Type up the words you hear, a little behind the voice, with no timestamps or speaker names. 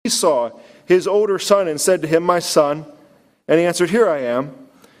Esau, his older son, and said to him, "My son." And he answered, "Here I am."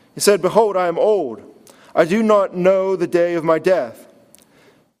 He said, "Behold, I am old. I do not know the day of my death.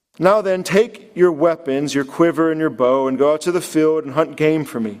 Now then, take your weapons, your quiver and your bow, and go out to the field and hunt game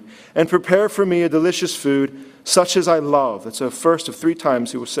for me, and prepare for me a delicious food, such as I love." That's the first of 3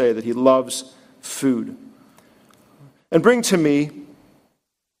 times he will say that he loves food. "And bring it to me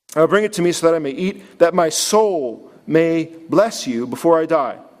so that I may eat, that my soul may bless you before I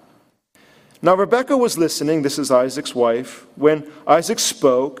die." Now Rebekah was listening, this is Isaac's wife, when Isaac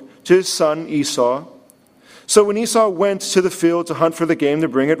spoke to his son Esau. So when Esau went to the field to hunt for the game to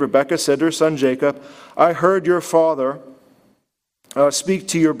bring it, Rebekah said to her son Jacob, "I heard your father speak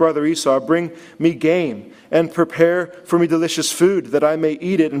to your brother Esau, 'Bring me game and prepare for me delicious food, that I may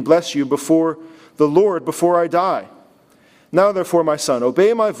eat it and bless you before the Lord before I die. Now therefore, my son,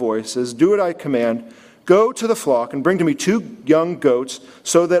 obey my voice, do what I command. Go to the flock and bring to me 2 young goats,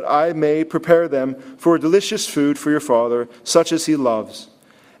 so that I may prepare them for delicious food for your father, such as he loves.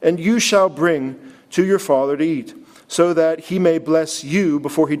 And you shall bring to your father to eat, so that he may bless you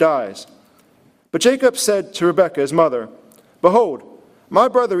before he dies." But Jacob said to Rebekah his mother, "Behold, my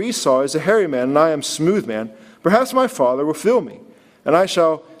brother Esau is a hairy man, and I am a smooth man. Perhaps my father will feel me, and I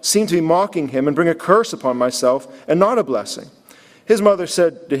shall seem to be mocking him and bring a curse upon myself, and not a blessing." His mother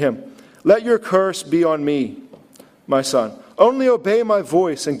said to him, "Let your curse be on me, my son. Only obey my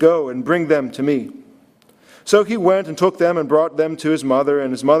voice and go and bring them to me." So he went and took them and brought them to his mother,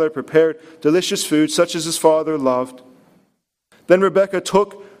 and his mother prepared delicious food, such as his father loved. Then Rebekah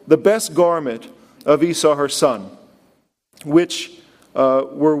took the best garment of Esau her son, which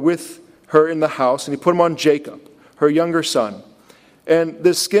were with her in the house, and he put them on Jacob, her younger son. And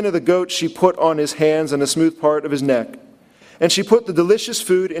the skin of the goat she put on his hands and the smooth part of his neck. And she put the delicious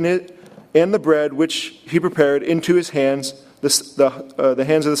food in it and the bread which he prepared into his hands, the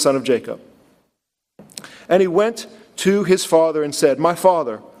hands of the son of Jacob. And he went to his father and said, "My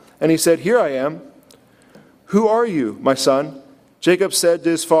father." And he said, "Here I am." "Who are you, my son?" Jacob said to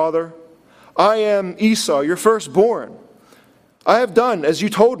his father, "I am Esau, your firstborn. I have done as you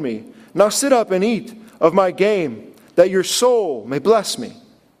told me. Now sit up and eat of my game, that your soul may bless me."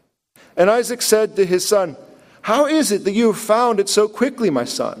 And Isaac said to his son, "How is it that you have found it so quickly, my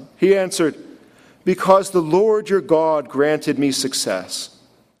son?" He answered, "Because the Lord your God granted me success."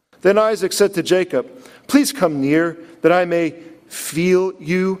 Then Isaac said to Jacob, "Please come near, that I may feel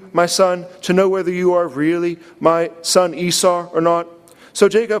you, my son, to know whether you are really my son Esau or not." So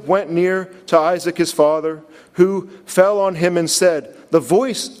Jacob went near to Isaac his father, who fell on him and said, "The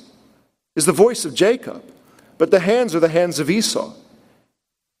voice is the voice of Jacob, but the hands are the hands of Esau."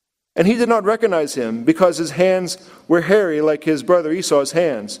 And he did not recognize him, because his hands were hairy like his brother Esau's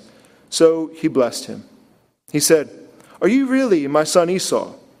hands. So he blessed him. He said, "Are you really my son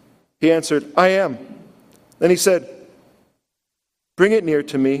Esau?" He answered, "I am." Then he said, "Bring it near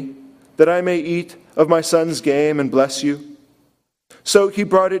to me, that I may eat of my son's game and bless you." So he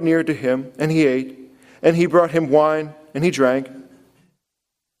brought it near to him, and he ate. And he brought him wine, and he drank.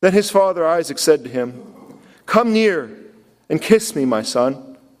 Then his father Isaac said to him, "Come near and kiss me, my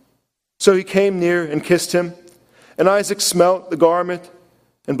son." So he came near and kissed him. And Isaac smelt the garment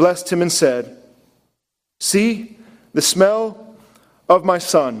and blessed him and said, "See, the smell of my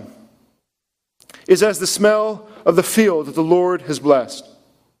son is as the smell of the field that the Lord has blessed.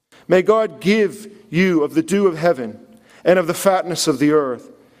 May God give you of the dew of heaven and of the fatness of the earth,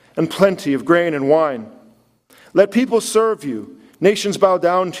 and plenty of grain and wine. Let people serve you, nations bow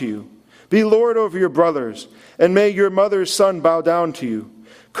down to you. Be Lord over your brothers, and may your mother's son bow down to you.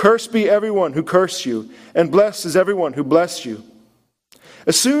 Cursed be everyone who cursed you, and blessed is everyone who blessed you."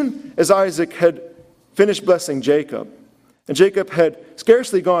 As soon as Isaac had finished blessing Jacob, and Jacob had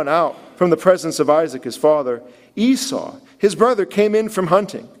scarcely gone out from the presence of Isaac his father, Esau, his brother, came in from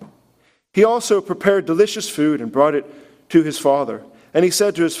hunting. He also prepared delicious food and brought it to his father. And he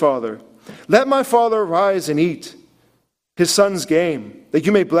said to his father, "Let my father rise and eat his son's game, that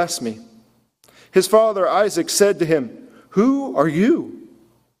you may bless me." His father Isaac said to him, "Who are you?"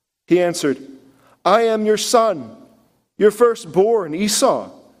 He answered, "I am your son, your firstborn, Esau."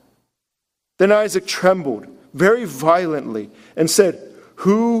 Then Isaac trembled very violently and said,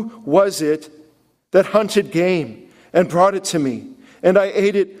 "Who was it that hunted game and brought it to me? And I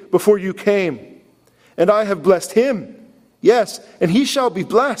ate it before you came. And I have blessed him. Yes, and he shall be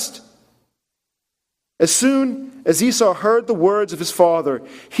blessed." As soon as Esau heard the words of his father,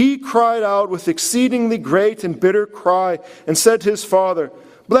 he cried out with exceedingly great and bitter cry and said to his father,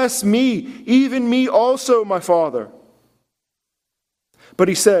 "Bless me, even me also, my father." But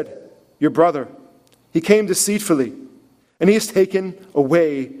he said, "Your brother, he came deceitfully, and he has taken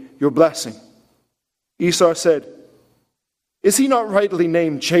away your blessing." Esau said, "Is he not rightly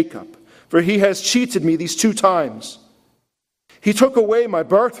named Jacob? For he has cheated me these 2 times. He took away my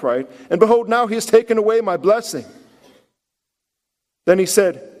birthright, and behold, now he has taken away my blessing." Then he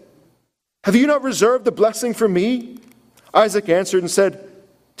said, "Have you not reserved the blessing for me?" Isaac answered and said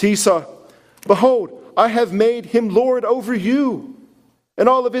to Esau, "Behold, I have made him lord over you, and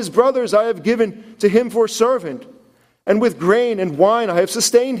all of his brothers I have given to him for servant, and with grain and wine I have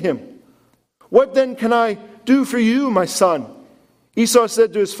sustained him. What then can I do for you, my son?" Esau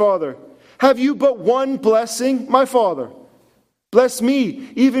said to his father, "Have you but one blessing, my father? Bless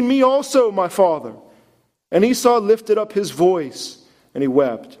me, even me also, my father." And Esau lifted up his voice, and he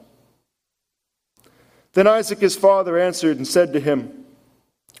wept. Then Isaac his father answered and said to him,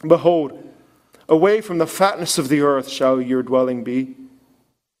 "Behold, away from the fatness of the earth shall your dwelling be,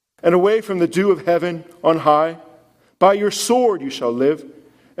 and away from the dew of heaven on high. By your sword you shall live,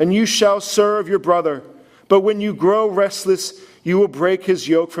 and you shall serve your brother. But when you grow restless, you will break his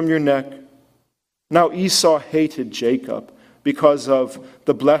yoke from your neck." Now Esau hated Jacob because of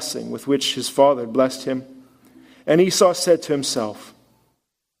the blessing with which his father had blessed him. And Esau said to himself,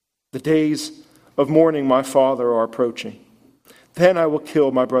 "The days of mourning my father are approaching. Then I will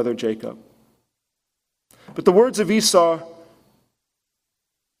kill my brother Jacob." But the words of Esau,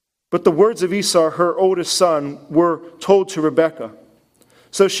 her oldest son, were told to Rebekah.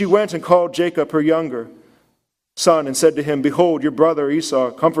 So she went and called Jacob, her younger son, and said to him, "Behold, your brother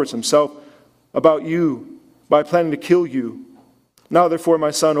Esau comforts himself about you by planning to kill you. Now therefore,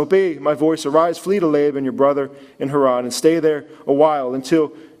 my son, obey my voice. Arise, flee to Laban your brother in Haran, and stay there a while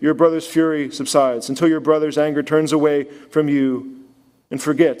until your brother's fury subsides, until your brother's anger turns away from you and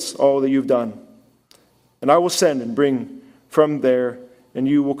forgets all that you've done. And I will send and bring from there, and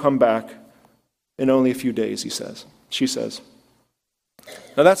you will come back in only a few days," she says.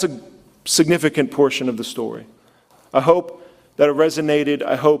 Now that's a significant portion of the story. I hope that it resonated.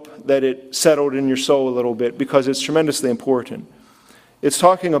 I hope that it settled in your soul a little bit, because it's tremendously important. It's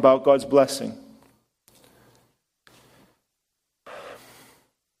talking about God's blessing.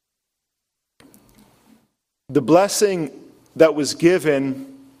 The blessing that was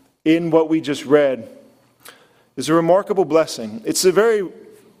given in what we just read is a remarkable blessing. It's a very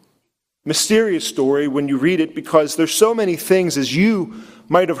mysterious story when you read it, because there's so many things, as you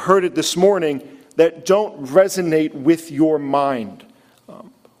might have heard it this morning, that don't resonate with your mind.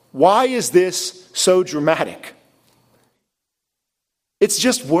 Why is this so dramatic? It's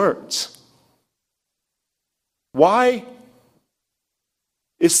just words. Why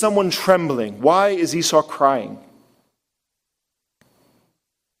is someone trembling? Why is Esau crying?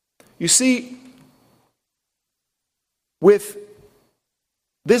 You see, with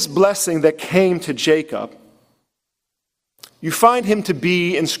this blessing that came to Jacob, you find him to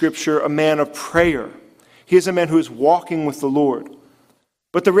be, in Scripture, a man of prayer. He is a man who is walking with the Lord.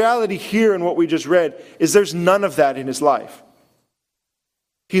 But the reality here in what we just read is there's none of that in his life.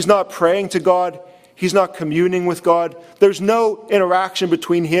 He's not praying to God. He's not communing with God. There's no interaction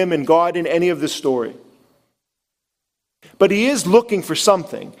between him and God in any of this story. But he is looking for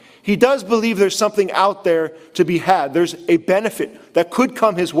something. He does believe there's something out there to be had. There's a benefit that could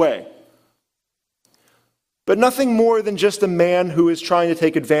come his way. But nothing more than just a man who is trying to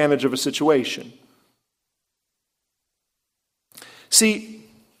take advantage of a situation. See,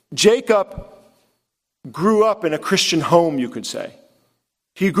 Jacob grew up in a Christian home, you could say.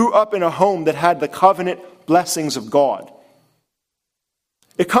 He grew up in a home that had the covenant blessings of God.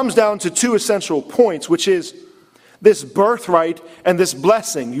 It comes down to 2 essential points, which is this birthright and this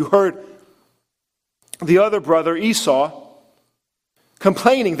blessing. You heard the other brother, Esau,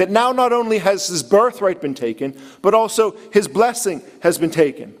 complaining that now not only has his birthright been taken, but also his blessing has been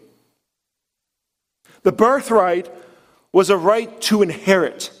taken. The birthright was a right to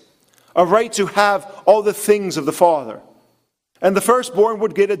inherit, a right to have all the things of the father. And the firstborn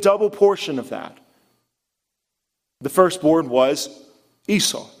would get a double portion of that. The firstborn was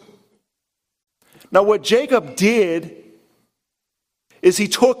Esau. Now what Jacob did is he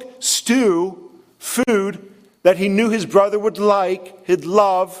took stew, food that he knew his brother would like, he'd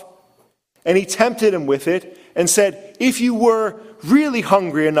love, and he tempted him with it and said, "If you were really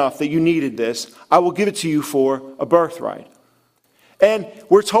hungry enough that you needed this, I will give it to you for a birthright." And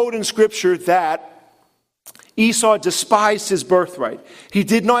we're told in Scripture that Esau despised his birthright. He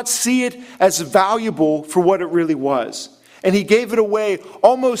did not see it as valuable for what it really was. And he gave it away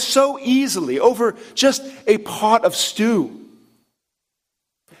almost so easily over just a pot of stew.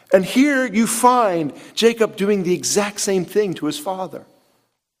 And here you find Jacob doing the exact same thing to his father.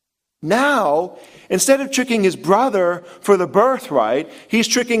 Now, instead of tricking his brother for the birthright, he's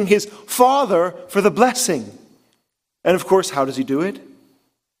tricking his father for the blessing. And of course, how does he do it?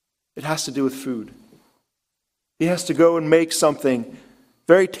 It has to do with food. He has to go and make something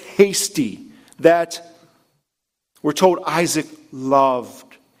very tasty that we're told Isaac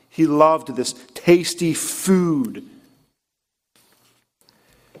loved. He loved this tasty food.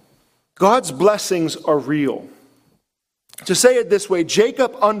 God's blessings are real. To say it this way,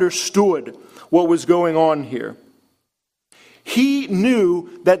 Jacob understood what was going on here. He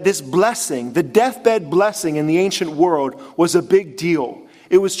knew that this blessing, the deathbed blessing in the ancient world, was a big deal.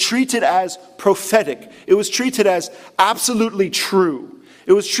 It was treated as prophetic. It was treated as absolutely true.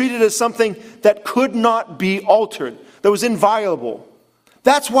 It was treated as something that could not be altered, that was inviolable.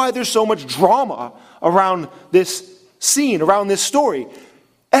 That's why there's so much drama around this scene, around this story.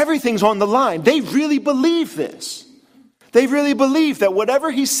 Everything's on the line. They really believe this. They really believe that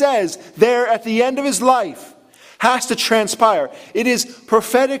whatever he says there at the end of his life has to transpire. It is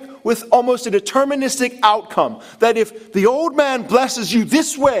prophetic with almost a deterministic outcome. That if the old man blesses you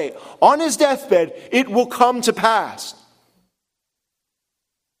this way on his deathbed, it will come to pass.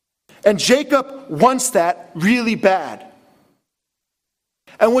 And Jacob wants that really bad.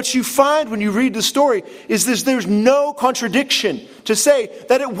 And what you find when you read the story is there's no contradiction to say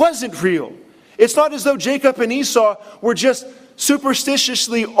that it wasn't real. It's not as though Jacob and Esau were just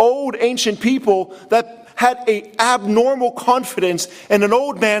superstitiously old ancient people that had an abnormal confidence in an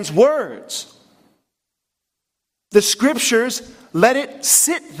old man's words. The scriptures let it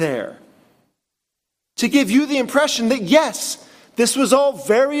sit there to give you the impression that yes, this was all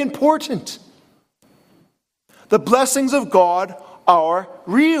very important. The blessings of God are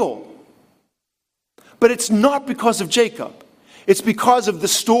real. But it's not because of Jacob. It's because of the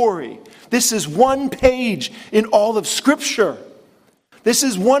story. This is one page in all of Scripture. This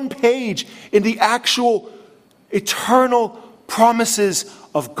is one page in the actual eternal promises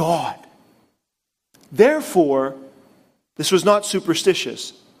of God. Therefore, this was not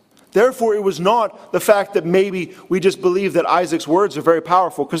superstitious. Therefore, it was not the fact that maybe we just believe that Isaac's words are very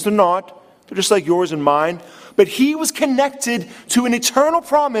powerful, because they're not. They're just like yours and mine. But he was connected to an eternal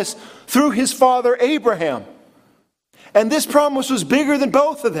promise through his father Abraham. And this promise was bigger than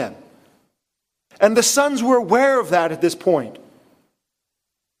both of them. And the sons were aware of that at this point.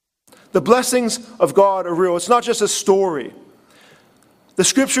 The blessings of God are real. It's not just a story. The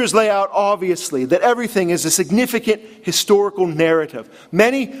scriptures lay out obviously that everything is a significant historical narrative.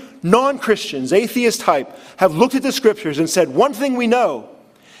 Many non-Christians, atheist type, have looked at the scriptures and said, one thing we know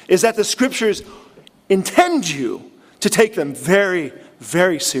is that the scriptures intend you to take them very,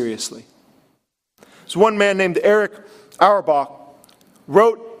 very seriously. So one man named Eric Auerbach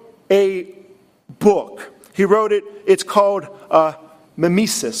wrote a book. He wrote it, it's called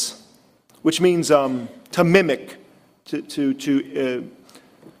mimesis, which means to mimic, to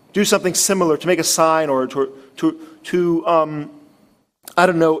do something similar, to make a sign, or to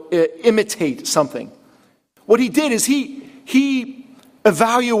imitate something. What he did is he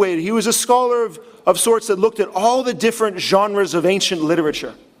evaluated, he was a scholar of sorts that looked at all the different genres of ancient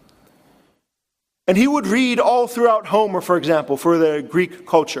literature. And he would read all throughout Homer, for example, for the Greek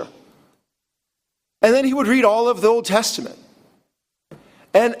culture. And then he would read all of the Old Testament.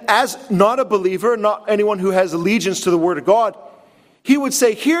 And as not a believer, not anyone who has allegiance to the Word of God, he would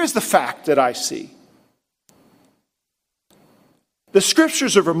say, here's the fact that I see. The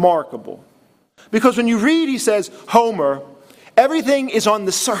scriptures are remarkable. Because when you read, he says, Homer, everything is on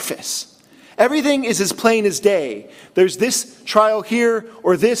the surface. Everything is as plain as day. There's this trial here,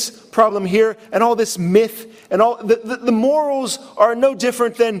 or this problem here, and all this myth, and all the morals are no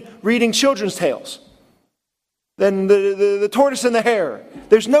different than reading children's tales. Than the tortoise and the hare.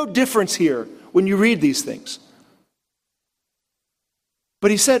 There's no difference here when you read these things.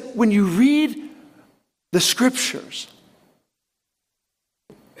 But he said, when you read the scriptures,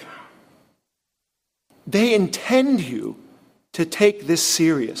 they intend you to take this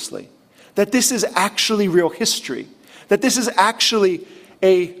seriously. That this is actually real history. That this is actually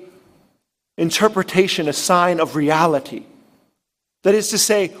a interpretation, a sign of reality. That is to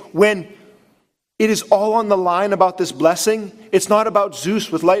say, when it is all on the line about this blessing, it's not about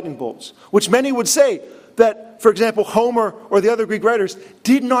Zeus with lightning bolts, which many would say that, for example, Homer or the other Greek writers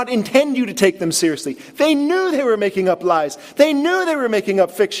did not intend you to take them seriously. They knew they were making up lies. They knew they were making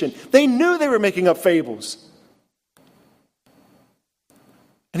up fiction. They knew they were making up fables.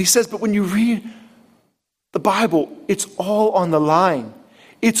 And he says, but when you read the Bible, it's all on the line.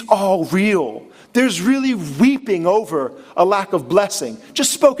 It's all real. There's really weeping over a lack of blessing.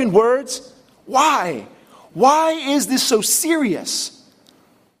 Just spoken words. Why? Why is this so serious?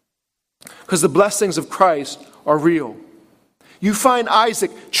 Because the blessings of Christ are real. You find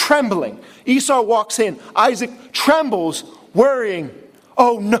Isaac trembling. Esau walks in. Isaac trembles, worrying,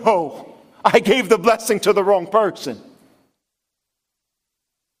 oh no, I gave the blessing to the wrong person.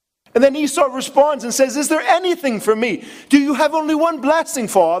 And then Esau responds and says, is there anything for me? Do you have only one blessing,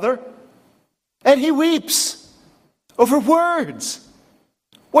 Father? And he weeps over words.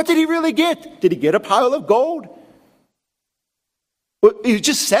 What did he really get? Did he get a pile of gold? Well, you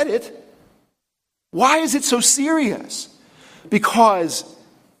just said it. Why is it so serious? Because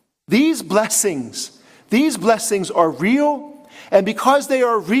these blessings are real, and because they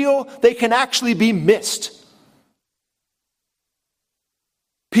are real, they can actually be missed.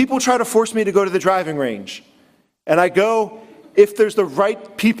 People try to force me to go to the driving range, and I go if there's the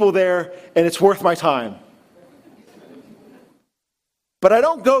right people there and it's worth my time. But I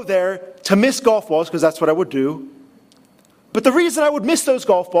don't go there to miss golf balls, because that's what I would do. But the reason I would miss those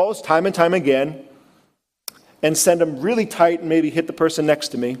golf balls time and time again and send them really tight and maybe hit the person next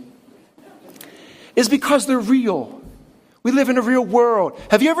to me is because they're real. We live in a real world.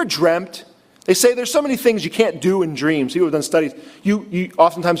 Have you ever dreamt? They say there's so many things you can't do in dreams. People have done studies.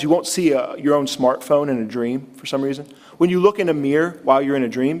 Oftentimes you won't see your own smartphone in a dream for some reason. When you look in a mirror while you're in a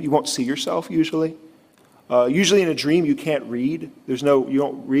dream, you won't see yourself usually. Usually in a dream you can't read. You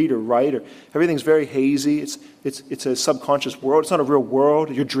don't read or write, or everything's very hazy. It's a subconscious world. It's not a real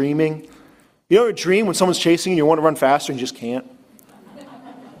world. You're dreaming. You know a dream when someone's chasing you and you want to run faster and you just can't?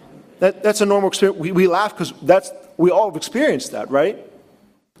 That's a normal experience. We laugh because we all have experienced that, right?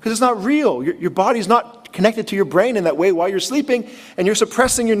 Because it's not real. Your body's not connected to your brain in that way while you're sleeping, and you're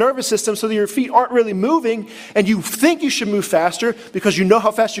suppressing your nervous system so that your feet aren't really moving, and you think you should move faster because you know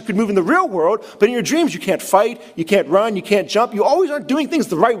how fast you could move in the real world, but in your dreams you can't fight, you can't run, you can't jump. You always aren't doing things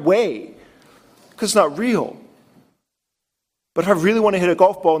the right way because it's not real. But if I really want to hit a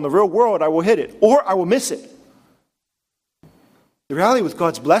golf ball in the real world, I will hit it, or I will miss it. The reality with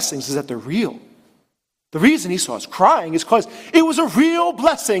God's blessings is that they're real. The reason Esau is crying is because it was a real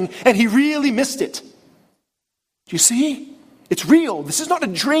blessing and he really missed it. Do you see? It's real. This is not a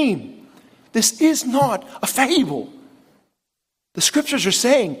dream. This is not a fable. The scriptures are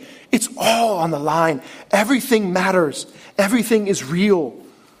saying it's all on the line. Everything matters. Everything is real.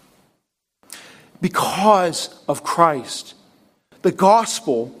 Because of Christ. The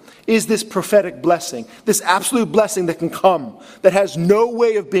gospel is this prophetic blessing, this absolute blessing that can come, that has no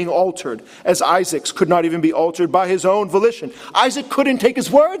way of being altered, as Isaac's could not even be altered by his own volition. Isaac couldn't take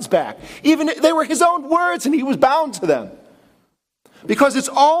his words back. Even they were his own words and he was bound to them. Because it's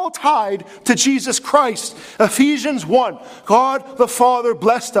all tied to Jesus Christ. Ephesians 1, God the Father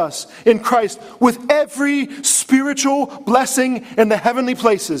blessed us in Christ with every spiritual blessing in the heavenly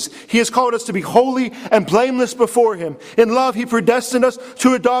places. He has called us to be holy and blameless before Him. In love, He predestined us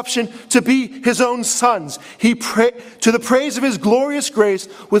to adoption to be His own sons. To the praise of His glorious grace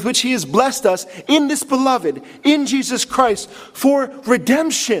with which He has blessed us in this beloved, in Jesus Christ, for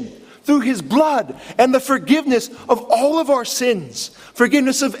redemption through His blood and the forgiveness of all of our sins.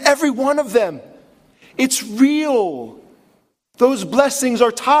 Forgiveness of every one of them. It's real. Those blessings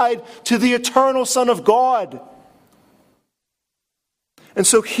are tied to the eternal Son of God. And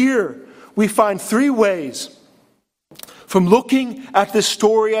so here we find three ways from looking at this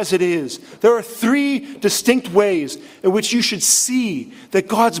story as it is. There are three distinct ways in which you should see that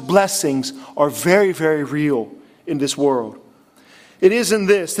God's blessings are very, very real in this world. It is in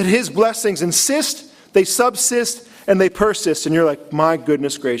this, that His blessings insist, they subsist, and they persist. And you're like, my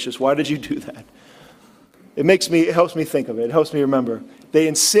goodness gracious, why did you do that? It helps me think of it. It helps me remember. They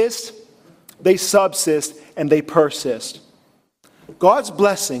insist, they subsist, and they persist. God's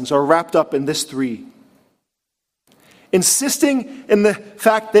blessings are wrapped up in this three. Insisting in the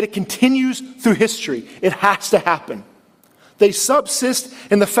fact that it continues through history. It has to happen. They subsist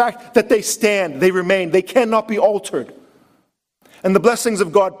in the fact that they stand, they remain, they cannot be altered. And the blessings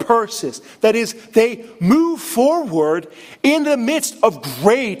of God persist. That is, they move forward in the midst of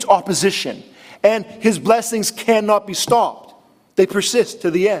great opposition. And His blessings cannot be stopped. They persist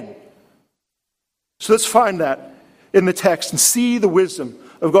to the end. So let's find that in the text and see the wisdom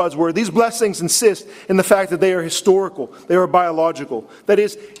of God's word. These blessings insist in the fact that they are historical. They are biological. That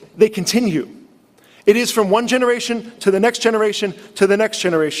is, they continue. It is from one generation to the next generation to the next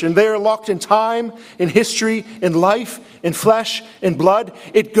generation. They are locked in time, in history, in life, in flesh, in blood.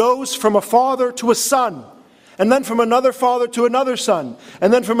 It goes from a father to a son. And then from another father to another son.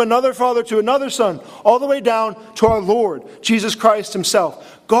 And then from another father to another son. All the way down to our Lord, Jesus Christ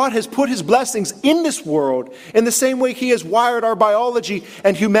himself. God has put his blessings in this world in the same way he has wired our biology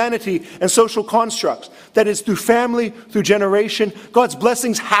and humanity and social constructs. That is, through family, through generation. God's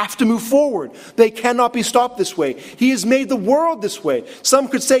blessings have to move forward. They cannot be stopped this way. He has made the world this way. Some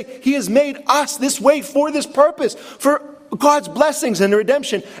could say he has made us this way for this purpose. For God's blessings and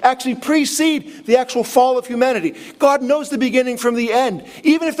redemption actually precede the actual fall of humanity. God knows the beginning from the end.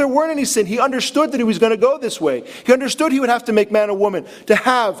 Even if there weren't any sin, he understood that he was going to go this way. He understood he would have to make man and woman to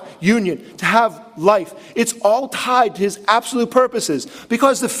have union, to have life. It's all tied to his absolute purposes.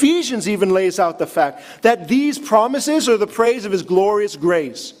 Because Ephesians even lays out the fact that these promises are the praise of his glorious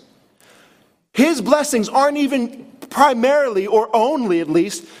grace. His blessings aren't even primarily, or only at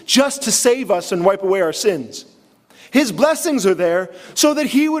least, just to save us and wipe away our sins. His blessings are there so that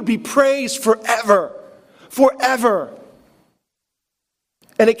he would be praised forever. Forever.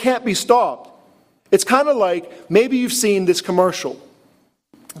 And it can't be stopped. It's kind of like, maybe you've seen this commercial.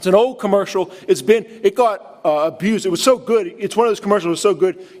 It's an old commercial. It got abused. It was so good. It's one of those commercials that was so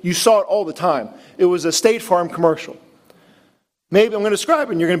good, you saw it all the time. It was a State Farm commercial. Maybe I'm going to describe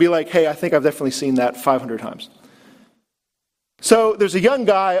it and you're going to be like, hey, I think I've definitely seen that 500 times. So there's a young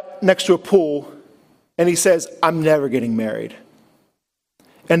guy next to a pool. And he says, I'm never getting married.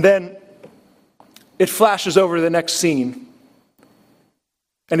 And then it flashes over to the next scene.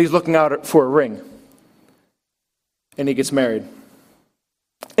 And he's looking out for a ring. And he gets married.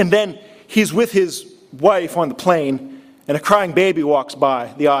 And then he's with his wife on the plane. And a crying baby walks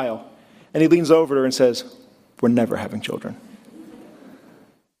by the aisle. And he leans over to her and says, we're never having children.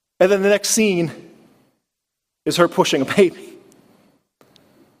 And then the next scene is her pushing a baby.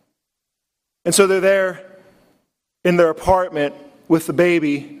 And so they're there in their apartment with the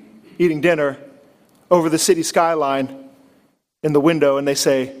baby eating dinner over the city skyline in the window, and they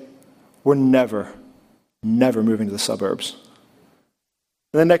say, we're never moving to the suburbs.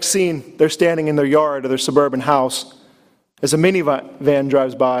 And the next scene, they're standing in their yard or their suburban house as a minivan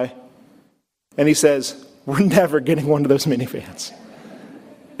drives by, and he says, we're never getting one of those minivans.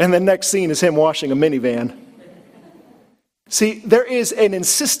 And the next scene is him washing a minivan. See, there is an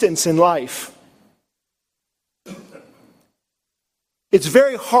insistence in life. It's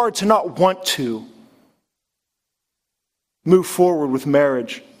very hard to not want to move forward with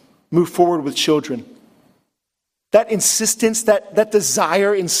marriage, move forward with children. That insistence, that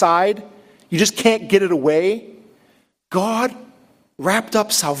desire inside, you just can't get it away. God wrapped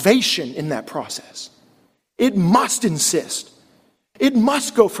up salvation in that process. It must insist. It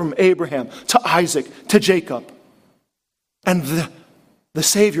must go from Abraham to Isaac to Jacob. And the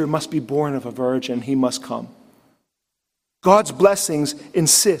Savior must be born of a virgin. He must come. God's blessings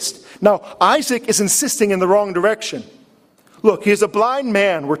insist. Now, Isaac is insisting in the wrong direction. Look, he is a blind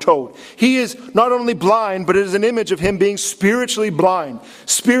man, we're told. He is not only blind, but it is an image of him being spiritually blind,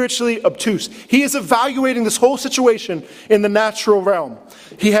 spiritually obtuse. He is evaluating this whole situation in the natural realm.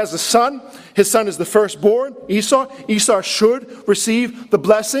 He has a son. His son is the firstborn, Esau. Esau should receive the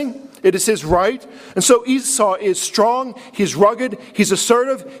blessing. It is his right. And so Esau is strong, he's rugged, he's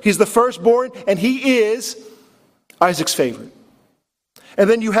assertive, he's the firstborn, and he is Isaac's favorite. And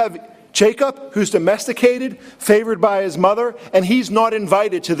then you have Jacob, who's domesticated, favored by his mother, and he's not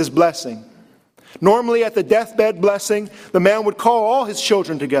invited to this blessing. Normally at the deathbed blessing, the man would call all his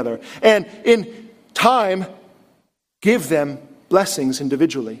children together and in time give them blessings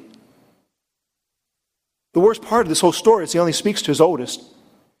individually. The worst part of this whole story is he only speaks to his oldest.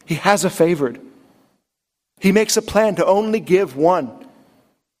 He has a favorite. He makes a plan to only give one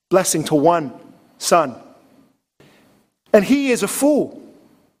blessing to one son. And he is a fool.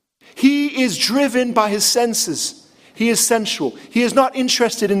 He is driven by his senses. He is sensual. He is not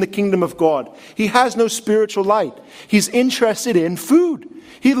interested in the kingdom of God. He has no spiritual light. He's interested in food.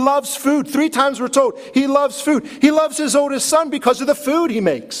 He loves food. 3 times we're told he loves food. He loves his oldest son because of the food he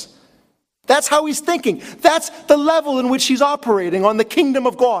makes. That's how he's thinking. That's the level in which he's operating on the kingdom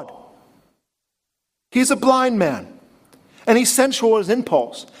of God. He's a blind man. And he's sensual in his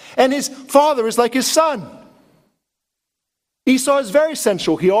impulse. And his father is like his son. Esau is very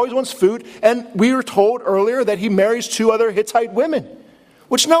sensual. He always wants food. And we were told earlier that he marries 2 other Hittite women,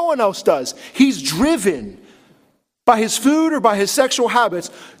 which no one else does. He's driven by his food or by his sexual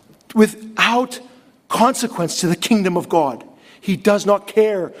habits without consequence to the kingdom of God. He does not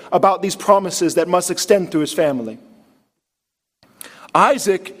care about these promises that must extend through his family.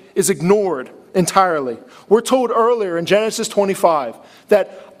 Isaac is ignored entirely. We're told earlier in Genesis 25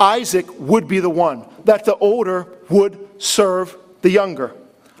 that Isaac would be the one, that the older would serve the younger.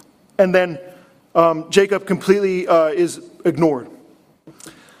 And then Jacob completely is ignored.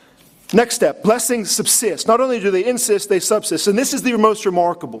 Next step, blessings subsist. Not only do they insist, they subsist. And this is the most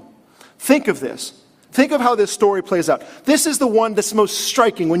remarkable. Think of this. Think of how this story plays out. This is the one that's most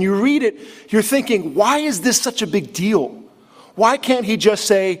striking. When you read it, you're thinking, why is this such a big deal? Why can't he just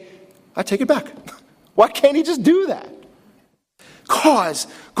say, I take it back? Why can't he just do that? Because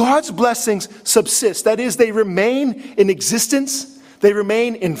God's blessings subsist. That is, they remain in existence. They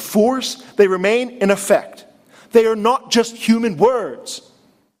remain in force. They remain in effect. They are not just human words.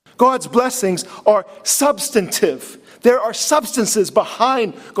 God's blessings are substantive. There are substances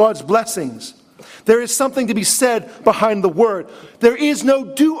behind God's blessings. There is something to be said behind the word. There is no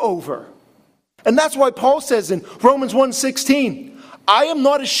do-over. And that's why Paul says in Romans 1:16, I am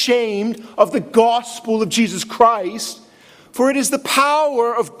not ashamed of the gospel of Jesus Christ, for it is the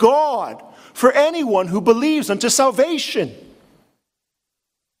power of God for anyone who believes unto salvation.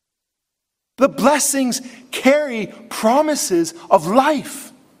 The blessings carry promises of life.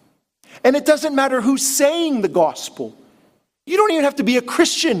 And it doesn't matter who's saying the gospel. You don't even have to be a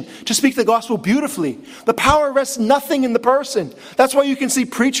Christian to speak the gospel beautifully. The power rests nothing in the person. That's why you can see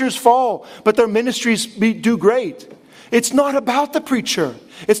preachers fall, but their ministries do great. It's not about the preacher.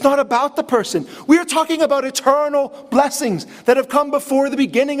 It's not about the person. We are talking about eternal blessings that have come before the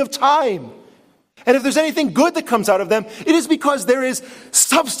beginning of time. And if there's anything good that comes out of them, it is because there is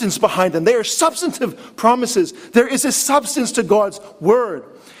substance behind them. They are substantive promises. There is a substance to God's word.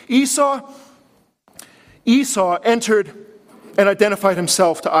 Esau entered and identified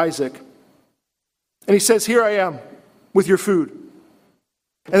himself to Isaac. And he says, here I am with your food.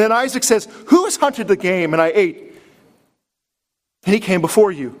 And then Isaac says, who has hunted the game and I ate? And he came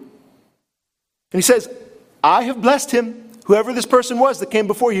before you. And he says, I have blessed him. Whoever this person was that came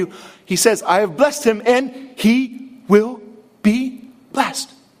before you, he says, I have blessed him and he will be blessed.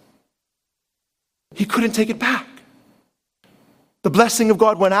 He couldn't take it back. The blessing of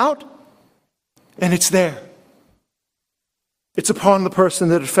God went out and it's there. It's upon the person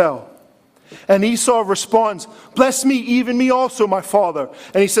that it fell. And Esau responds, bless me, even me also, my father.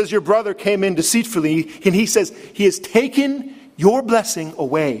 And he says, your brother came in deceitfully. And he says, he has taken your blessing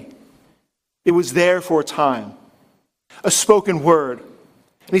away. It was there for a time. A spoken word.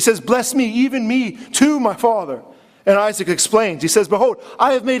 And he says, bless me, even me too, my father. And Isaac explains. He says, behold,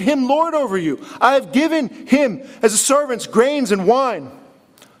 I have made him lord over you. I have given him as a servant grains and wine.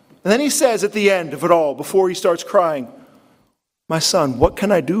 And then he says at the end of it all, before he starts crying, my son, what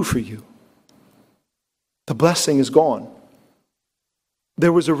can I do for you? The blessing is gone.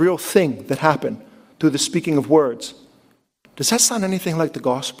 There was a real thing that happened through the speaking of words. Does that sound anything like the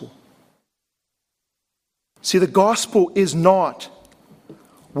gospel? See, the gospel is not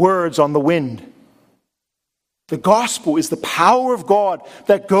words on the wind. The gospel is the power of God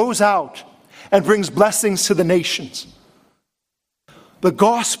that goes out and brings blessings to the nations. The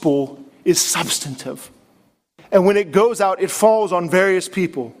gospel is substantive. And when it goes out, it falls on various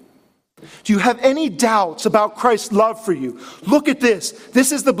people. Do you have any doubts about Christ's love for you? Look at this.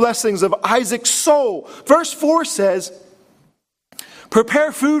 This is the blessings of Isaac's soul. Verse 4 says,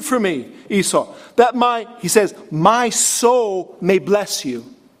 prepare food for me, Esau, that my soul may bless you.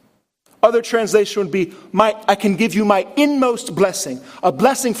 Other translation would be, I can give you my inmost blessing, a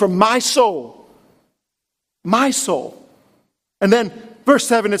blessing from my soul. My soul. And then verse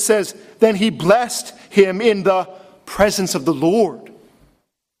 7 it says, then he blessed him in the presence of the Lord.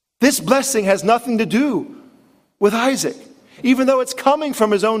 This blessing has nothing to do with Isaac, even though it's coming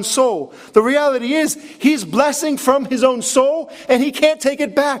from his own soul. The reality is, he's blessing from his own soul, and he can't take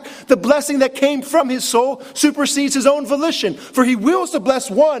it back. The blessing that came from his soul supersedes his own volition, for he wills to bless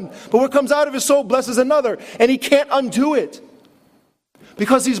one, but what comes out of his soul blesses another, and he can't undo it.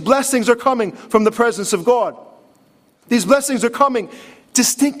 Because these blessings are coming from the presence of God. These blessings are coming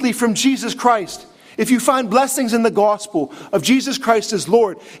distinctly from Jesus Christ. If you find blessings in the gospel of Jesus Christ as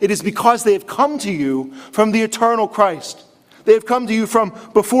Lord, it is because they have come to you from the eternal Christ. They have come to you from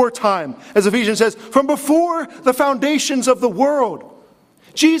before time. As Ephesians says, from before the foundations of the world.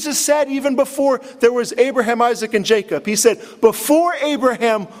 Jesus said even before there was Abraham, Isaac, and Jacob, he said, before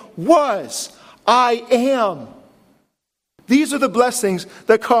Abraham was, I am. These are the blessings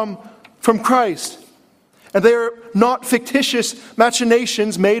that come from Christ. And they are not fictitious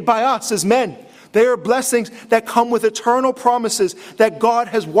machinations made by us as men. They are blessings that come with eternal promises that God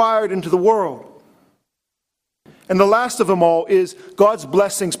has wired into the world. And the last of them all is God's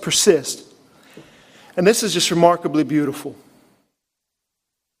blessings persist. And this is just remarkably beautiful.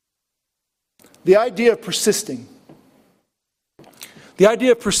 The idea of persisting. The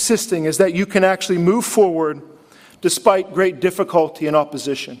idea of persisting is that you can actually move forward despite great difficulty and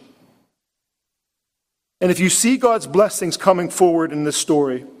opposition. And if you see God's blessings coming forward in this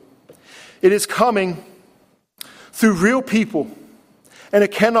story, it is coming through real people, and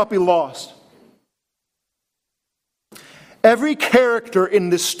it cannot be lost. Every character in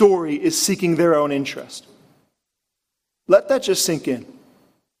this story is seeking their own interest. Let that just sink in.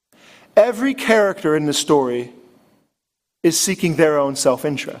 Every character in this story is seeking their own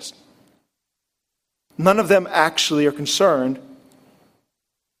self-interest. None of them actually are concerned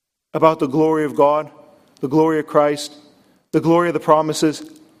about the glory of God, the glory of Christ, the glory of the promises.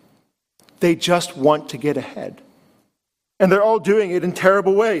 They just want to get ahead. And they're all doing it in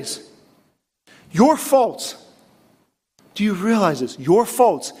terrible ways. Your faults, do you realize this? Your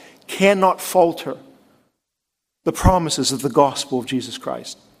faults cannot falter the promises of the gospel of Jesus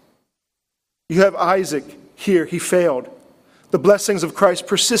Christ. You have Isaac here, he failed. The blessings of Christ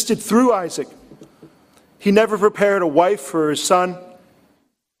persisted through Isaac. He never prepared a wife for his son.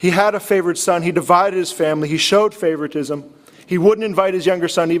 He had a favored son. He divided his family. He showed favoritism. He wouldn't invite his younger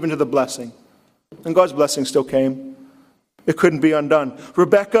son even to the blessing. And God's blessing still came. It couldn't be undone.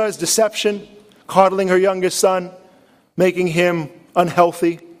 Rebekah's deception, coddling her youngest son, making him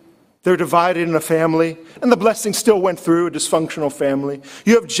unhealthy. They're divided in a family. And the blessing still went through a dysfunctional family.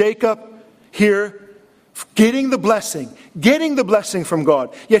 You have Jacob here getting the blessing from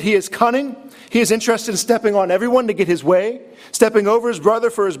God. Yet he is cunning. He is interested in stepping on everyone to get his way, stepping over his brother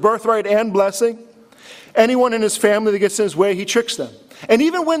for his birthright and blessing. Anyone in his family that gets in his way, he tricks them. And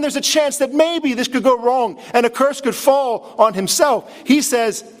even when there's a chance that maybe this could go wrong and a curse could fall on himself, he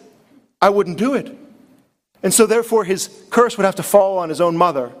says, I wouldn't do it. And so therefore his curse would have to fall on his own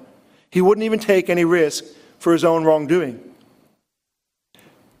mother. He wouldn't even take any risk for his own wrongdoing.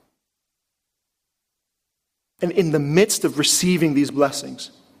 And in the midst of receiving these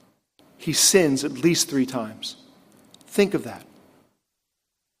blessings, he sins at least 3 times. Think of that.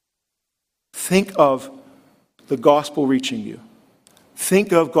 Think of the gospel reaching you.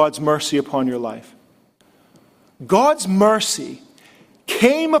 Think of God's mercy upon your life. God's mercy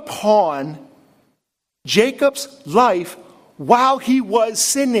came upon Jacob's life while he was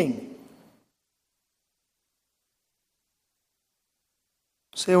sinning.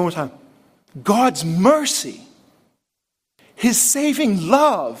 Say it one more time. God's mercy, his saving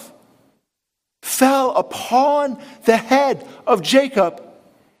love, fell upon the head of Jacob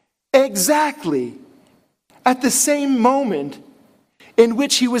exactly at the same moment in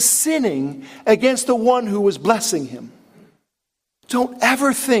which he was sinning against the one who was blessing him. Don't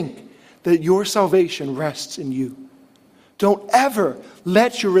ever think that your salvation rests in you. Don't ever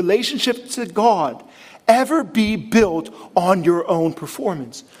let your relationship to God ever be built on your own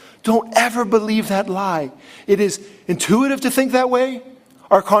performance. Don't ever believe that lie. It is intuitive to think that way.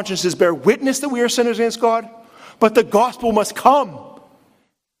 Our consciences bear witness that we are sinners against God. But the gospel must come.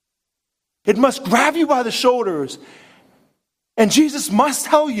 It must grab you by the shoulders. And Jesus must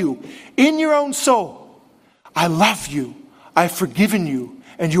tell you in your own soul, I love you, I've forgiven you,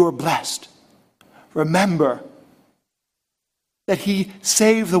 and you are blessed. Remember that he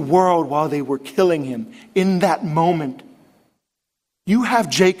saved the world while they were killing him in that moment. You have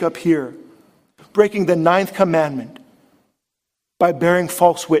Jacob here breaking the 9th commandment by bearing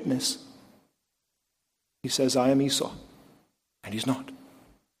false witness. He says, I am Esau, and he's not.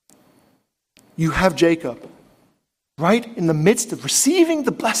 You have Jacob right in the midst of receiving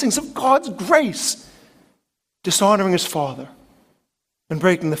the blessings of God's grace, dishonoring his father and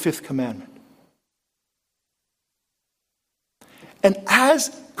breaking the 5th commandment. And as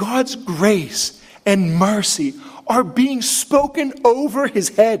God's grace and mercy are being spoken over his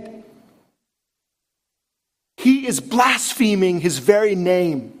head, he is blaspheming his very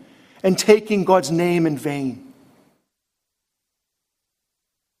name and taking God's name in vain.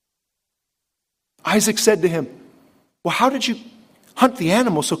 Isaac said to him, well, how did you hunt the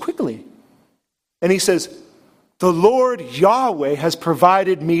animal so quickly? And he says, the Lord Yahweh has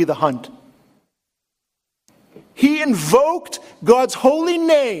provided me the hunt. He invoked God's holy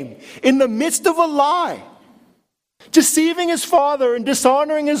name in the midst of a lie, deceiving his father and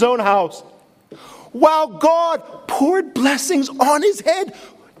dishonoring his own house, while God poured blessings on his head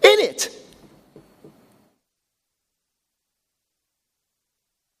in it.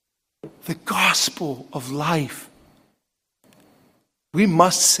 The gospel of life, we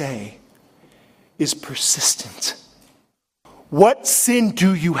must say, is persistent. What sin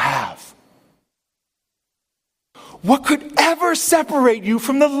do you have? What could ever separate you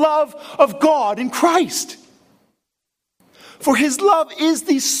from the love of God in Christ? For his love is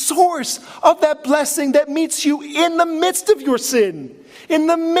the source of that blessing that meets you in the midst of your sin, in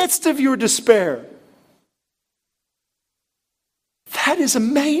the midst of your despair. That is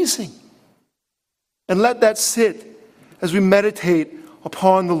amazing. And let that sit as we meditate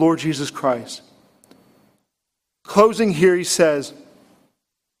upon the Lord Jesus Christ. Closing here, he says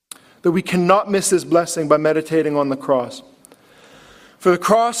that we cannot miss this blessing by meditating on the cross. For the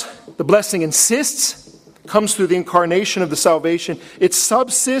cross, the blessing insists, comes through the incarnation of the salvation. It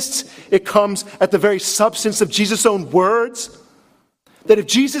subsists, it comes at the very substance of Jesus' own words. That if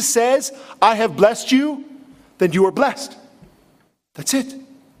Jesus says, I have blessed you, then you are blessed. That's it.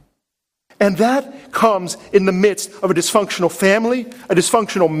 And that comes in the midst of a dysfunctional family, a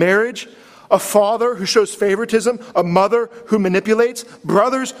dysfunctional marriage, a father who shows favoritism, a mother who manipulates,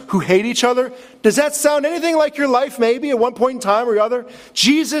 brothers who hate each other. Does that sound anything like your life maybe at one point in time or other?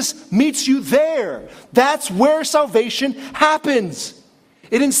 Jesus meets you there. That's where salvation happens.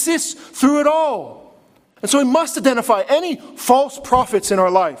 It insists through it all. And so we must identify any false prophets in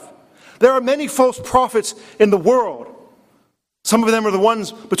our life. There are many false prophets in the world. Some of them are the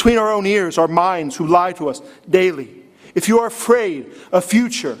ones between our own ears, our minds, who lie to us daily. If you are afraid of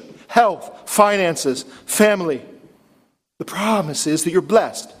future, health, finances, family, the promise is that you're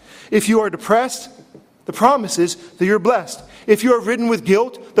blessed. If you are depressed, the promise is that you're blessed. If you are ridden with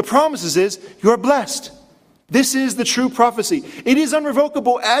guilt, the promise is you are blessed. This is the true prophecy. It is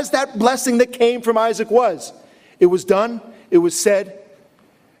unrevocable as that blessing that came from Isaac was. It was done, it was said,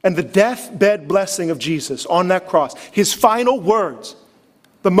 and the deathbed blessing of Jesus on that cross, his final words,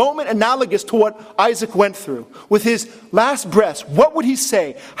 the moment analogous to what Isaac went through, with his last breath, what would he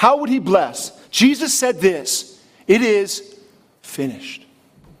say? How would he bless? Jesus said this, it is finished.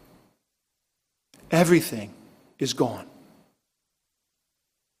 Everything is gone.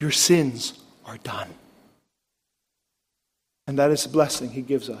 Your sins are done. And that is the blessing he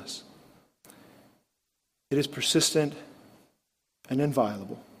gives us. It is persistent and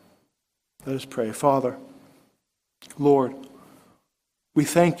inviolable. Let us pray. Father, Lord, we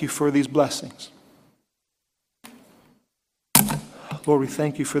thank you for these blessings. Lord, we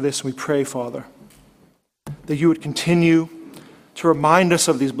thank you for this, and we pray, Father, that you would continue to remind us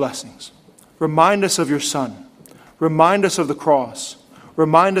of these blessings. Remind us of your Son. Remind us of the cross.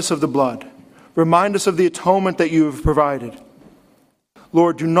 Remind us of the blood. Remind us of the atonement that you have provided.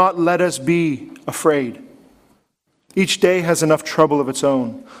 Lord, do not let us be afraid. Each day has enough trouble of its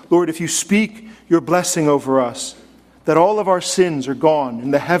own. Lord, if you speak your blessing over us, that all of our sins are gone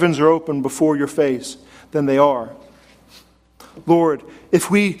and the heavens are open before your face, then they are. Lord, if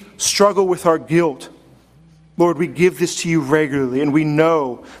we struggle with our guilt, Lord, we give this to you regularly, and we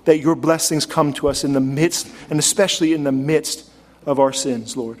know that your blessings come to us in the midst, and especially in the midst of our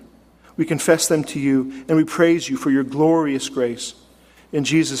sins, Lord. We confess them to you, and we praise you for your glorious grace. In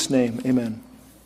Jesus' name, amen.